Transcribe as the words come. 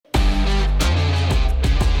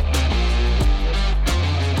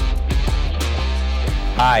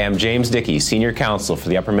Hi, I'm James Dickey, Senior Counsel for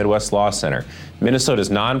the Upper Midwest Law Center,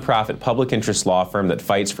 Minnesota's nonprofit public interest law firm that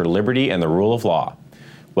fights for liberty and the rule of law.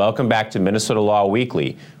 Welcome back to Minnesota Law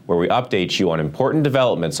Weekly, where we update you on important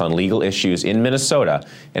developments on legal issues in Minnesota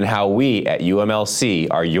and how we at UMLC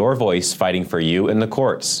are your voice fighting for you in the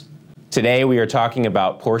courts. Today we are talking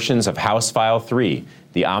about portions of House File 3,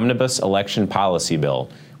 the Omnibus Election Policy Bill,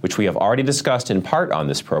 which we have already discussed in part on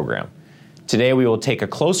this program. Today we will take a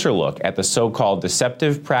closer look at the so-called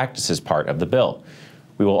deceptive practices part of the bill.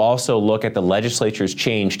 We will also look at the legislature's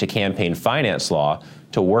change to campaign finance law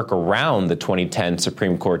to work around the 2010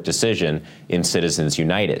 Supreme Court decision in Citizens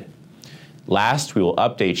United. Last, we will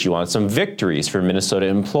update you on some victories for Minnesota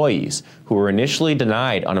employees who were initially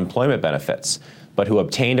denied unemployment benefits, but who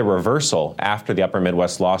obtained a reversal after the Upper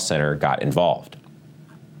Midwest Law Center got involved.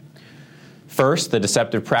 First, the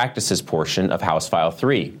deceptive practices portion of House File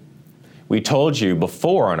 3. We told you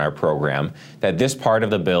before on our program that this part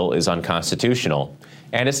of the bill is unconstitutional,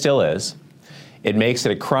 and it still is. It makes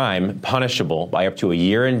it a crime punishable by up to a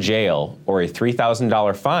year in jail or a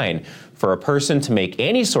 $3,000 fine for a person to make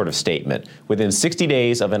any sort of statement within 60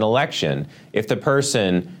 days of an election if the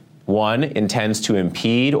person, 1, intends to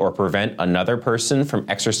impede or prevent another person from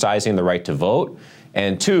exercising the right to vote,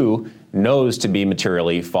 and 2, knows to be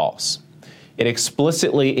materially false. It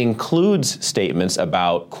explicitly includes statements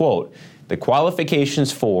about, quote, the qualifications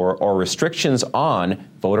for or restrictions on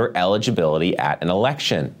voter eligibility at an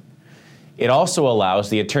election. It also allows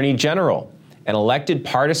the Attorney General, an elected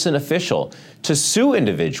partisan official, to sue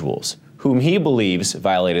individuals whom he believes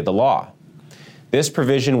violated the law. This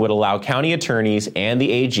provision would allow county attorneys and the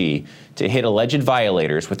AG to hit alleged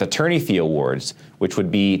violators with attorney fee awards, which would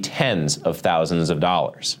be tens of thousands of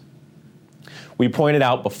dollars. We pointed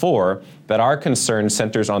out before that our concern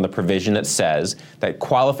centers on the provision that says that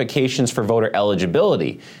qualifications for voter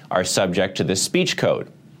eligibility are subject to this speech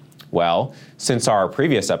code. Well, since our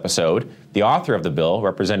previous episode, the author of the bill,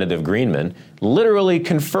 Representative Greenman, literally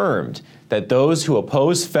confirmed that those who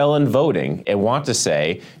oppose felon voting and want to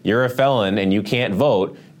say, you're a felon and you can't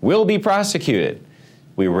vote, will be prosecuted.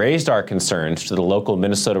 We raised our concerns to the local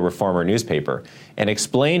Minnesota Reformer newspaper and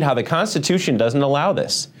explained how the Constitution doesn't allow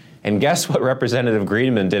this. And guess what Representative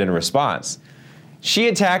Greenman did in response? She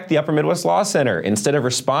attacked the Upper Midwest Law Center instead of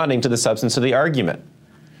responding to the substance of the argument.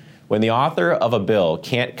 When the author of a bill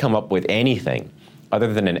can't come up with anything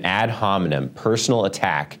other than an ad hominem personal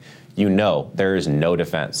attack, you know there is no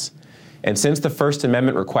defense. And since the First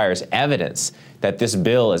Amendment requires evidence that this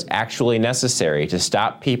bill is actually necessary to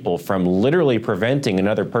stop people from literally preventing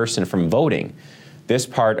another person from voting, this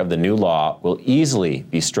part of the new law will easily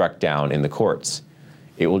be struck down in the courts.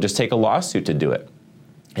 It will just take a lawsuit to do it.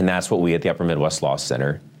 And that's what we at the Upper Midwest Law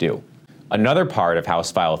Center do. Another part of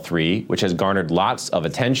House File 3, which has garnered lots of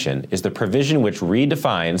attention, is the provision which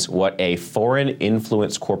redefines what a foreign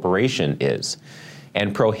influence corporation is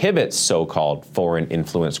and prohibits so-called foreign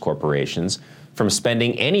influence corporations from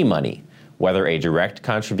spending any money, whether a direct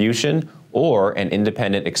contribution or an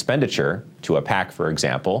independent expenditure, to a PAC, for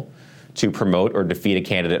example, to promote or defeat a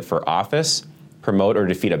candidate for office, promote or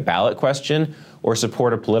defeat a ballot question, or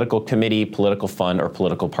support a political committee, political fund, or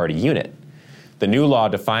political party unit. The new law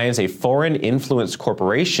defines a foreign influence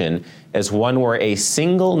corporation as one where a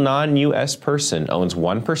single non-U.S. person owns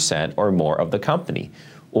 1% or more of the company,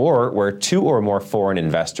 or where 2 or more foreign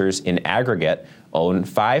investors in aggregate own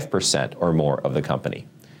 5% or more of the company.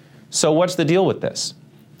 So what's the deal with this?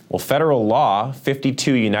 Well, federal law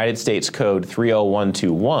 52 United States Code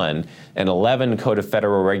 30121 and 11 Code of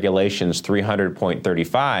Federal Regulations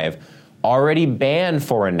 300.35 already ban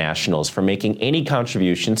foreign nationals from making any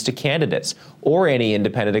contributions to candidates or any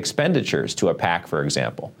independent expenditures to a PAC, for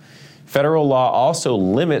example. Federal law also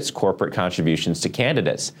limits corporate contributions to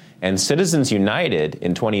candidates, and Citizens United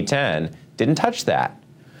in 2010 didn't touch that.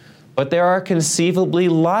 But there are conceivably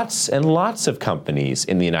lots and lots of companies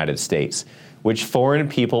in the United States which foreign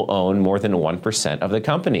people own more than 1% of the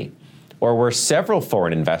company, or where several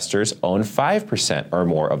foreign investors own 5% or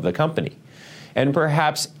more of the company, and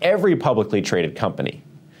perhaps every publicly traded company.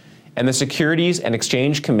 And the Securities and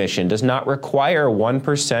Exchange Commission does not require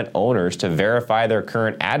 1% owners to verify their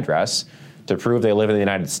current address to prove they live in the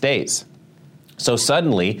United States. So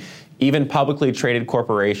suddenly, even publicly traded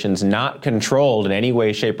corporations not controlled in any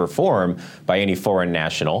way, shape, or form by any foreign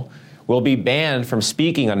national will be banned from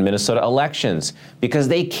speaking on Minnesota elections because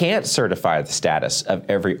they can't certify the status of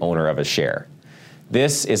every owner of a share.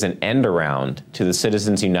 This is an end around to the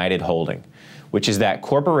Citizens United holding, which is that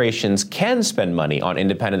corporations can spend money on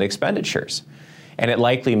independent expenditures, and it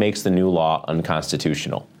likely makes the new law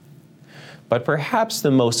unconstitutional. But perhaps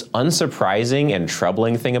the most unsurprising and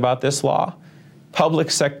troubling thing about this law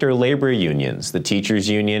Public sector labor unions, the teachers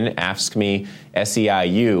union, AFSCME,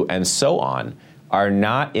 SEIU, and so on, are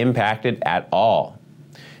not impacted at all.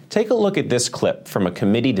 Take a look at this clip from a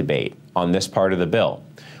committee debate on this part of the bill,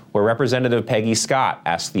 where Representative Peggy Scott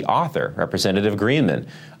asked the author, Representative Greenman,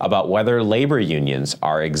 about whether labor unions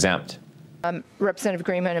are exempt. Representative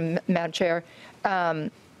Greenman and Madam Chair,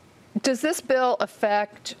 does this bill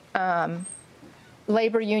affect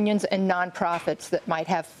labor unions and nonprofits that might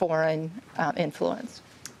have foreign influence?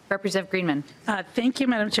 Representative Greenman. Thank you,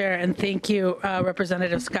 Madam Chair, and thank you,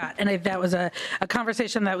 Representative Scott. And that was a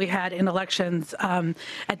conversation that we had in elections.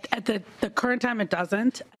 At the current time, it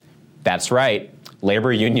doesn't. That's right.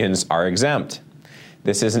 Labor unions are exempt.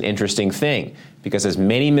 This is an interesting thing because, as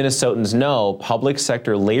many Minnesotans know, public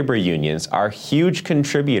sector labor unions are huge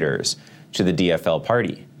contributors to the DFL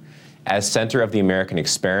party. As Center of the American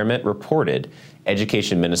Experiment reported,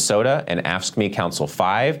 Education Minnesota and AFSCME Council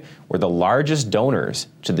 5 were the largest donors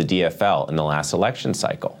to the DFL in the last election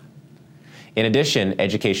cycle. In addition,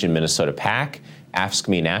 Education Minnesota PAC,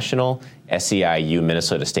 AFSCME National, SEIU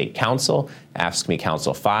Minnesota State Council, AFSCME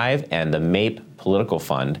Council 5, and the MAPE Political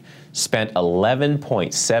Fund spent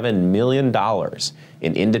 $11.7 million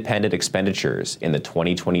in independent expenditures in the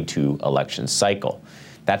 2022 election cycle.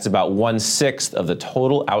 That's about 1/6 of the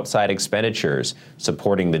total outside expenditures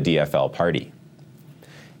supporting the DFL party.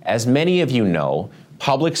 As many of you know,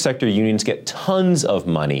 public sector unions get tons of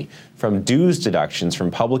money from dues deductions from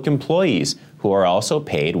public employees who are also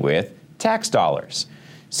paid with tax dollars.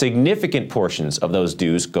 Significant portions of those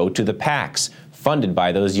dues go to the PACs funded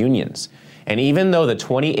by those unions. And even though the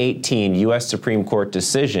 2018 U.S. Supreme Court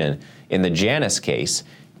decision in the Janus case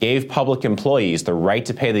gave public employees the right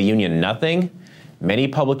to pay the union nothing, many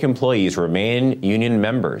public employees remain union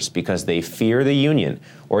members because they fear the union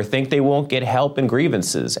or think they won't get help in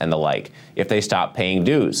grievances and the like if they stop paying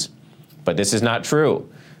dues. But this is not true,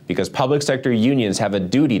 because public sector unions have a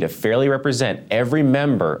duty to fairly represent every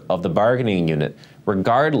member of the bargaining unit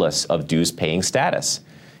regardless of dues paying status.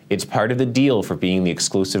 It's part of the deal for being the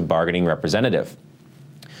exclusive bargaining representative.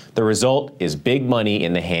 The result is big money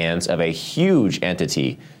in the hands of a huge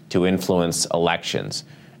entity to influence elections.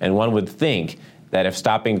 And one would think that if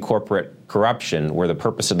stopping corporate corruption were the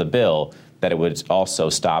purpose of the bill, that it would also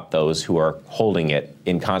stop those who are holding it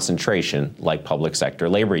in concentration, like public sector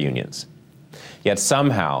labor unions. Yet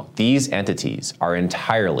somehow, these entities are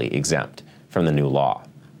entirely exempt from the new law.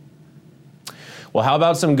 Well, how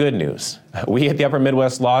about some good news? We at the Upper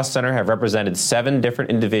Midwest Law Center have represented 7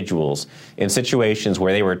 different individuals in situations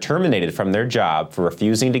where they were terminated from their job for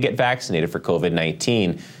refusing to get vaccinated for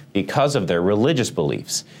COVID-19 because of their religious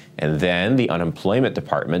beliefs. And then the unemployment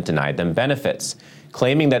department denied them benefits,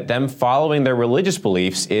 claiming that them following their religious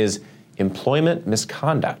beliefs is employment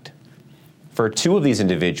misconduct. For 2 of these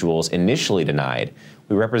individuals initially denied,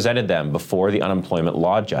 we represented them before the unemployment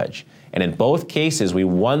law judge. And in both cases, we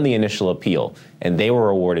won the initial appeal, and they were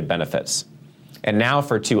awarded benefits. And now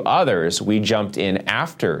for 2 others, we jumped in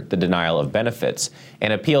after the denial of benefits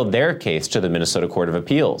and appealed their case to the Minnesota Court of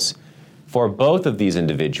Appeals. For both of these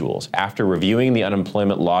individuals, after reviewing the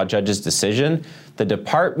unemployment law judge's decision, the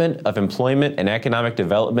Department of Employment and Economic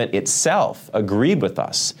Development itself agreed with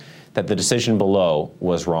us that the decision below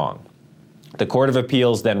was wrong. The Court of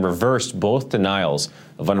Appeals then reversed both denials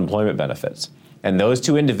of unemployment benefits, and those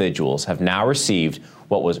 2 individuals have now received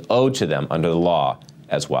what was owed to them under the law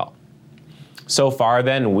as well. So far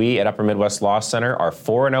then, we at Upper Midwest Law Center are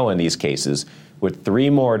 4-0 in these cases, with 3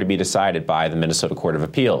 more to be decided by the Minnesota Court of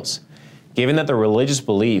Appeals. Given that the religious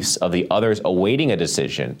beliefs of the others awaiting a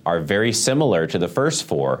decision are very similar to the first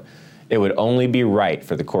 4, it would only be right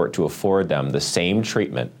for the court to afford them the same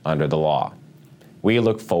treatment under the law. We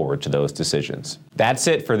look forward to those decisions. That's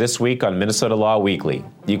it for this week on Minnesota Law Weekly.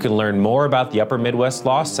 You can learn more about the Upper Midwest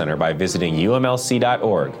Law Center by visiting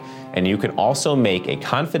umlc.org, and you can also make a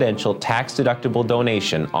confidential tax-deductible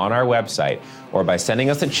donation on our website or by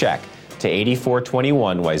sending us a check to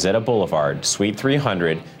 8421 Wayzata Boulevard, Suite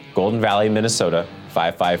 300, Golden Valley, Minnesota,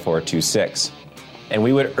 55426. And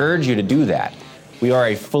we would urge you to do that. We are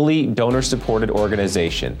a fully donor-supported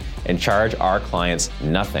organization and charge our clients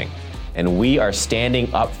nothing. And we are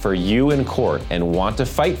standing up for you in court and want to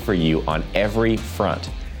fight for you on every front.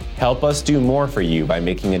 Help us do more for you by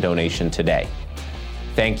making a donation today.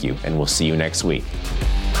 Thank you, and we'll see you next week.